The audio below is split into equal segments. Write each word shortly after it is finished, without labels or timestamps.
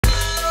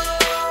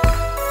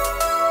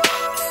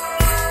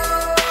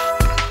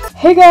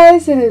Hey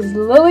guys, it is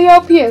Lily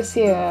LPS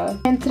here,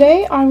 and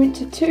today I went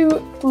to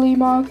two flea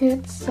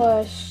markets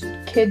slash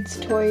kids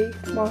toy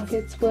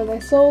markets where they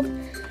sold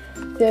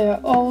their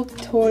old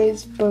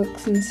toys,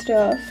 books and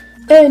stuff.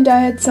 And I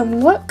had some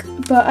luck,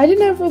 but I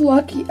didn't have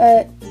luck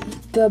at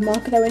the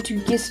market I went to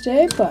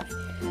yesterday, but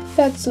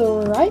that's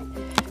alright.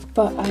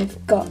 But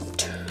I've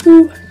got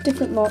two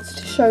different lots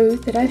to show you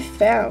that I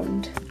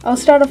found. I'll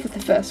start off with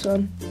the first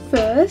one.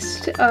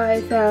 First,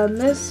 I found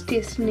this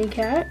Destiny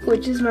cat,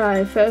 which is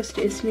my first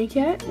Destiny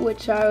cat,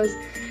 which I was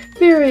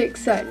very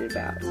excited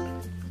about.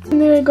 And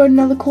then I got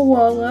another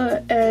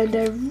koala, and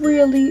I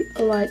really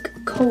like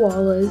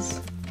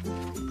koalas.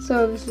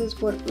 So this is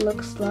what it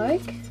looks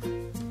like.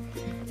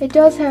 It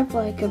does have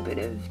like a bit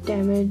of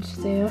damage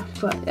there,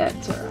 but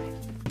that's alright.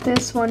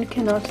 This one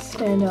cannot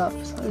stand up,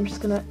 so I'm just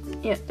gonna,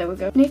 yeah, there we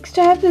go. Next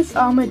I have this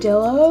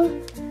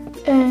armadillo,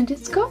 and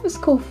it's got this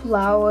cool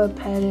flower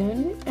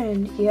pattern,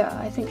 and yeah,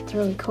 I think it's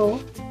really cool.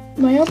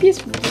 My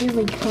LPS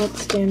really can't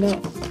stand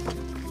up.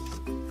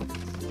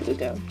 There we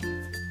go.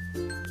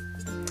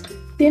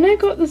 Then I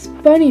got this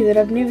bunny that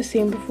I've never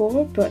seen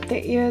before, but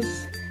the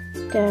ears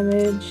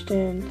damaged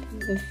and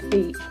the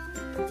feet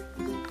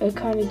are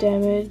kind of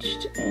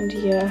damaged, and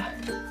yeah,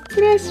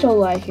 but I still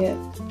like it.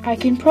 I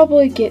can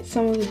probably get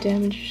some of the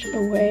damage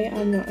away,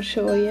 I'm not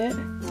sure yet.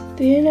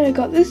 Then I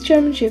got this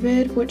German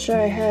Shepherd, which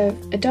I have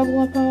a double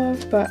up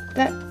of, but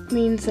that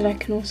means that I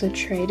can also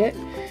trade it.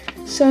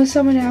 So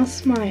someone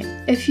else might.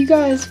 If you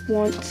guys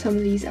want some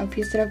of these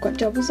LPS that I've got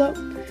doubles up,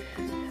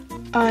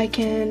 I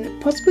can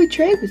possibly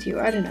trade with you,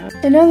 I don't know.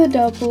 Another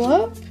double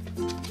up.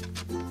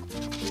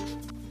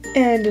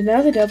 And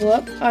another double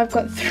up. I've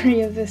got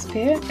 3 of this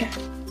pair.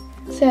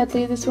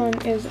 Sadly, this one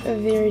is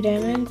very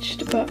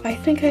damaged, but I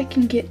think I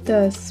can get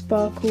the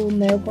sparkle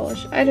nail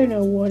polish, I don't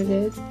know what it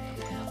is,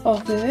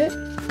 off of it.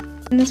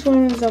 And this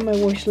one is on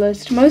my wish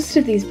list. Most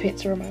of these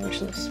pets are on my wish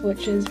list,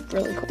 which is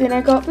really cool. Then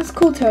I got this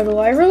cool turtle.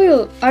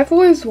 I've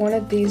always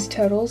wanted these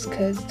turtles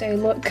because they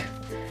look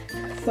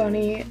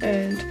funny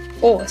and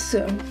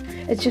awesome.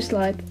 It's just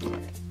like,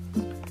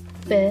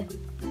 bleh.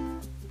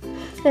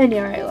 And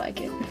yeah, I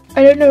like it.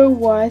 I don't know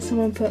why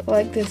someone put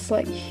like this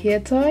like hair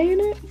tie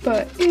in it,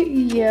 but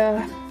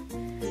yeah.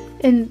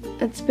 And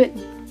it's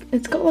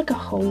got like a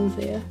hole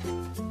there.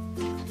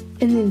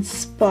 And then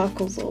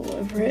sparkles all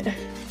over it.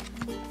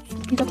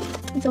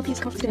 These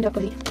LPS can't stand up,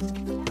 buddy.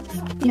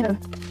 Yeah.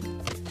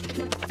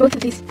 Both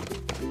of these.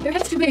 Their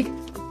head's too big.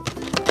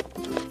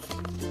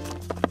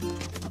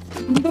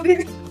 Over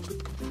here.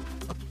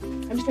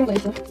 I'm just gonna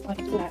laser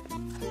like that.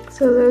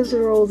 So those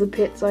are all the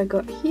pets I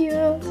got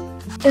here.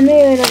 And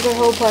then I have a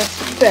whole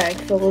plastic bag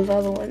full of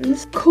other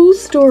ones. Cool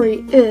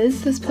story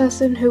is, this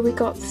person who we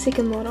got the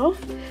second lot off,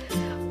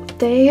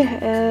 they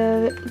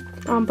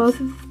both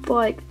of,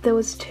 like, there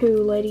was 2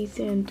 ladies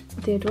and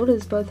their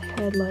daughters both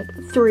had like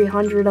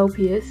 300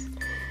 LPS.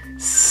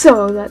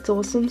 So that's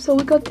awesome. So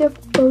we got their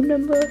phone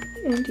number,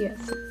 and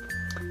yes,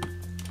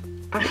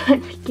 I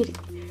might be getting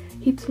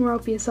heaps more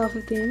LPS off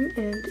of them,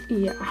 and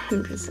yeah,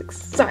 I'm just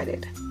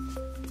excited.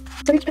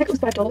 So each packet was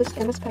 $5,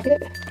 and this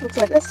packet looks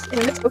like this,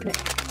 and let's open it.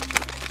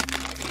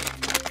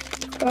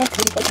 Oh,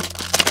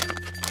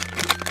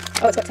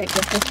 it's got tape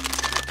here.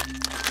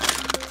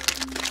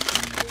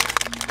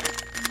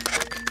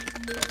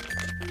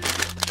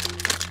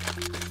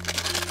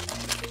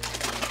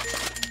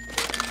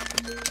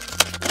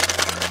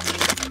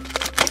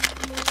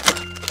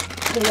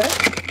 There we go.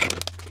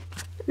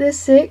 This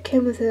set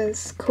came with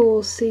this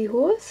cool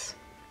seahorse,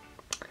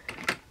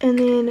 and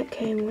then it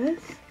came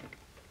with,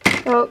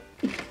 oh,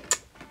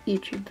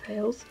 YouTube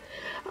fails,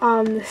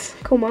 this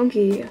cool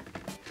monkey,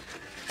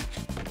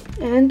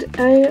 and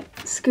a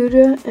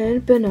scooter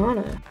and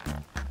banana.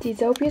 These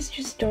LPS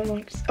just don't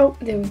like, oh,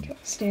 there we go,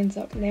 stands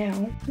up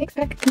now. Next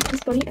pack is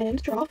this bunny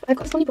and giraffe. I've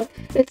got this bunny, but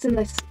it's in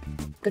this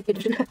good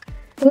condition.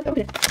 So let's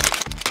open it.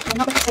 I'm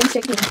not going to same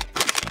stick here.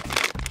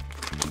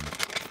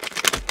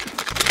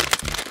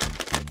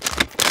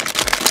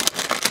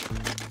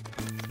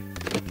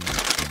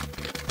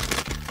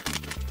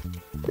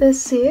 This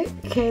set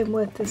came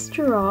with this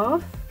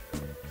giraffe,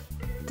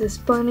 this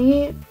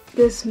bunny,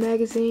 this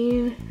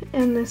magazine,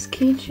 and this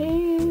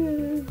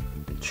keychain,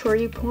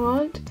 tree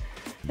plant,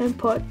 and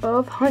pot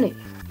of honey.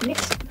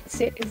 Next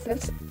set is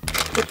this,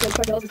 which was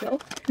 $5 as well,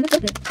 and let's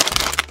open it.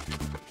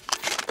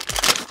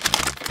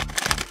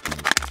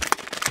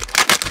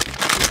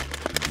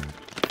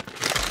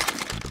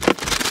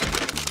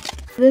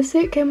 This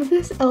set came with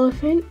this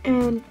elephant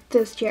and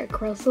this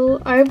Jack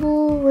Russell. I've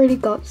already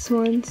got this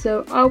one,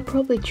 so I'll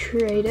probably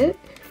trade it.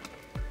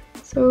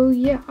 So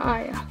yeah,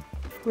 I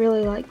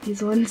really like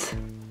these ones.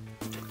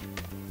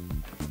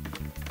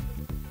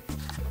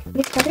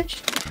 Next package,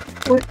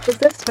 what is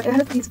this? But it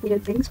has these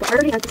weird things, but I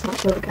already had this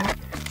marshmallow cat,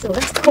 so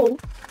that's cool.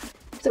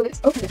 So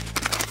let's open it.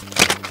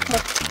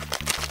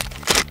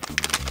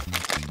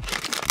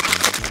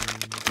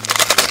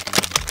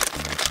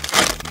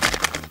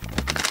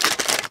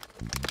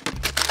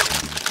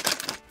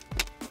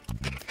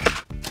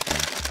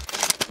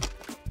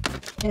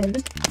 And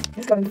this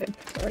is going good,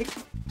 sorry.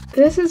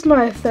 this is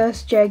my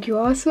first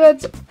Jaguar, so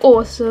that's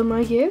awesome,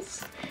 I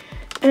guess.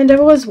 And I've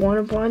always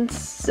wanted one,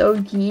 so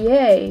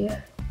yay.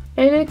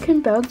 And it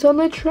can bounce on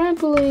the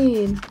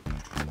trampoline.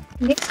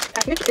 Next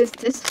package is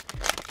this,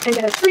 and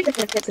it has 3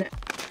 different kits in it.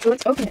 So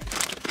let's open it.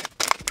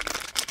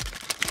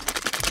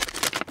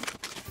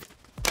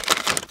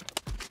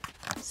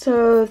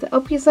 So the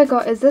LPS I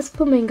got is this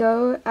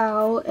flamingo,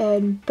 owl,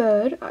 and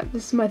bird.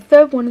 This is my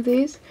 3rd one of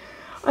these.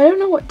 I don't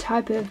know what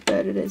type of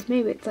bird it is.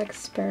 Maybe it's like a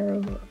sparrow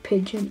or a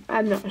pigeon.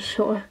 I'm not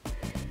sure.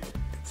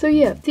 So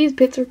yeah, these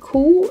bits are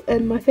cool,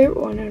 and my favourite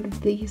one out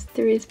of these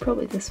 3 is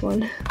probably this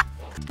one.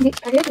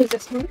 Next package is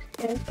this one,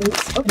 and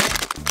let's open it.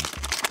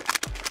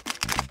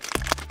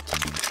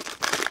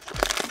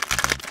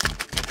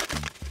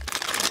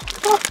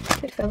 Oh,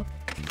 it fell.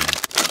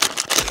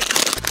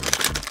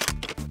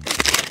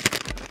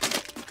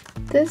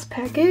 This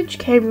package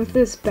came with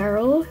this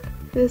barrel,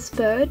 this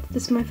bird.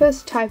 This is my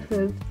first type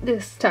of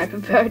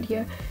bird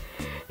here,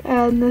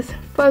 and this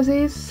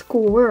fuzzy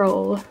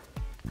squirrel.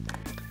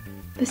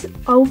 This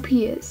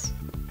LPS.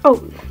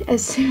 Oh,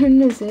 as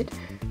soon as it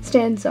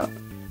stands up,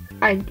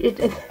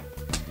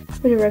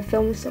 whenever I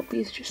film this,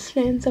 LPS just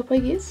stands up, I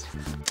guess.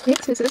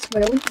 Next is this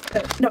whale,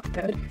 not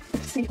bird,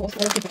 seahorse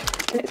whale,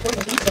 and it's one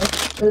of these,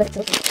 so let's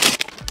open it.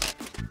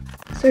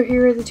 So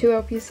here are the 2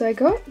 LPS I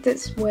got.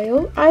 This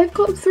whale. I've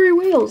got 3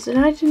 whales, and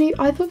I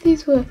thought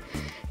these were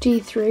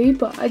D3,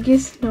 but I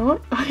guess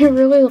not. I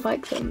really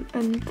like them,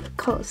 and the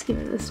colour scheme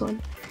of this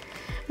one.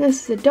 And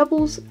this is a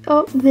doubles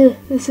up.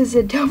 This is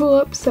a double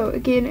up. So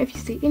again, if you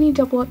see any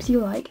double ups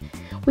you like,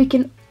 we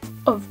can,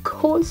 of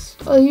course,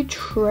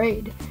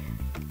 trade.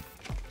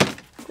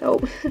 Oh,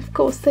 of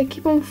course, they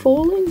keep on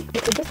falling.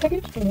 This is this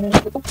package, and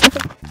this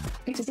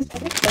is this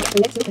package. So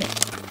let's open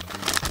it.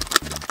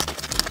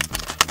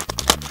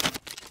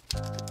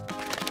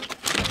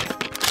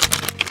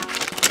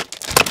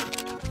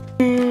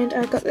 And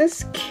I got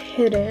this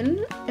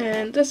kitten,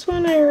 and this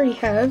one I already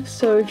have,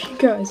 so if you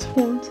guys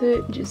want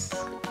it, just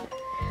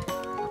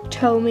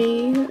tell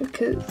me,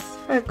 because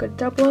I've got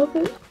double up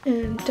it,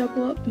 and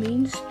double up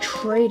means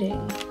trading.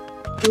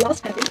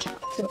 Last package,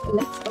 so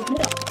let's open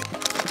it up.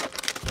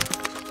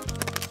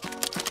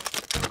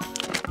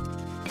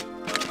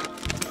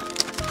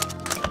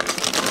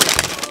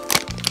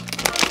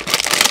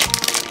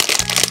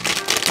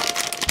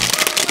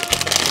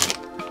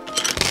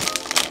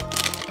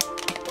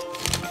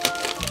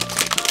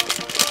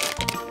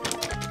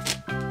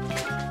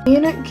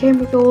 And it came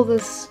with all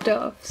this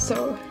stuff,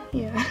 so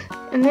yeah.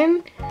 And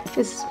then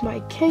this is my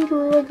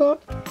kangaroo I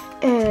got,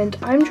 and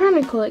I'm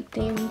trying to collect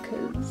them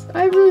because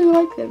I really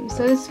like them.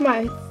 So this is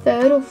my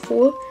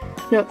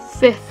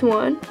 5th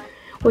one,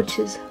 which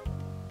is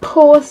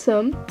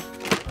awesome.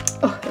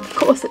 Oh, of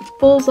course it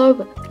falls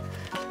over.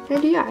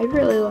 And yeah, I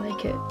really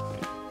like it.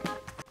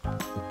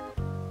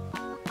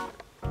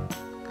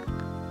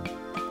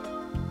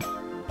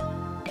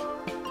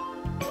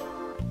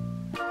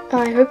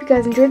 I hope you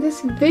guys enjoyed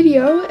this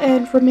video,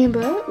 and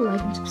remember,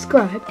 like and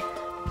subscribe.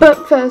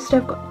 But first,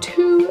 I've got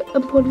 2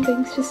 important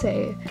things to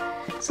say.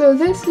 So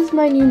this is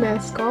my new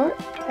mascot,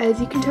 as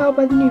you can tell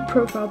by the new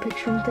profile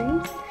picture and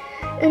things.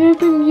 And I've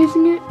been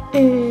using it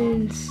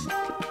in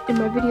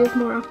my videos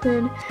more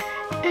often.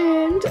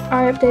 And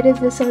I updated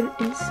this on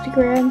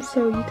Instagram,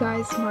 so you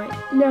guys might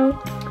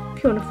know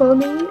if you want to follow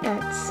me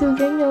at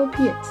Soothing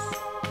LPS.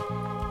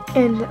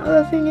 And the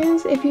other thing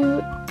is,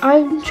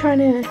 I'm trying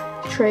to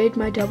trade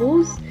my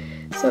doubles.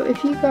 So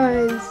if you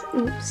guys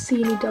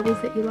see any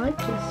doubles that you like,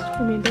 just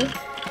remember,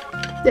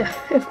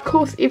 of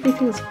course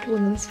everything is cool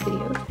in this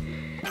video.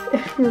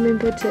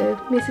 Remember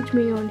to message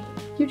me on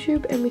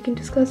YouTube, and we can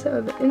discuss it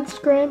over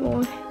Instagram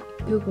or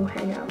Google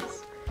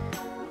Hangouts.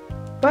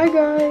 Bye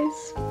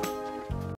guys!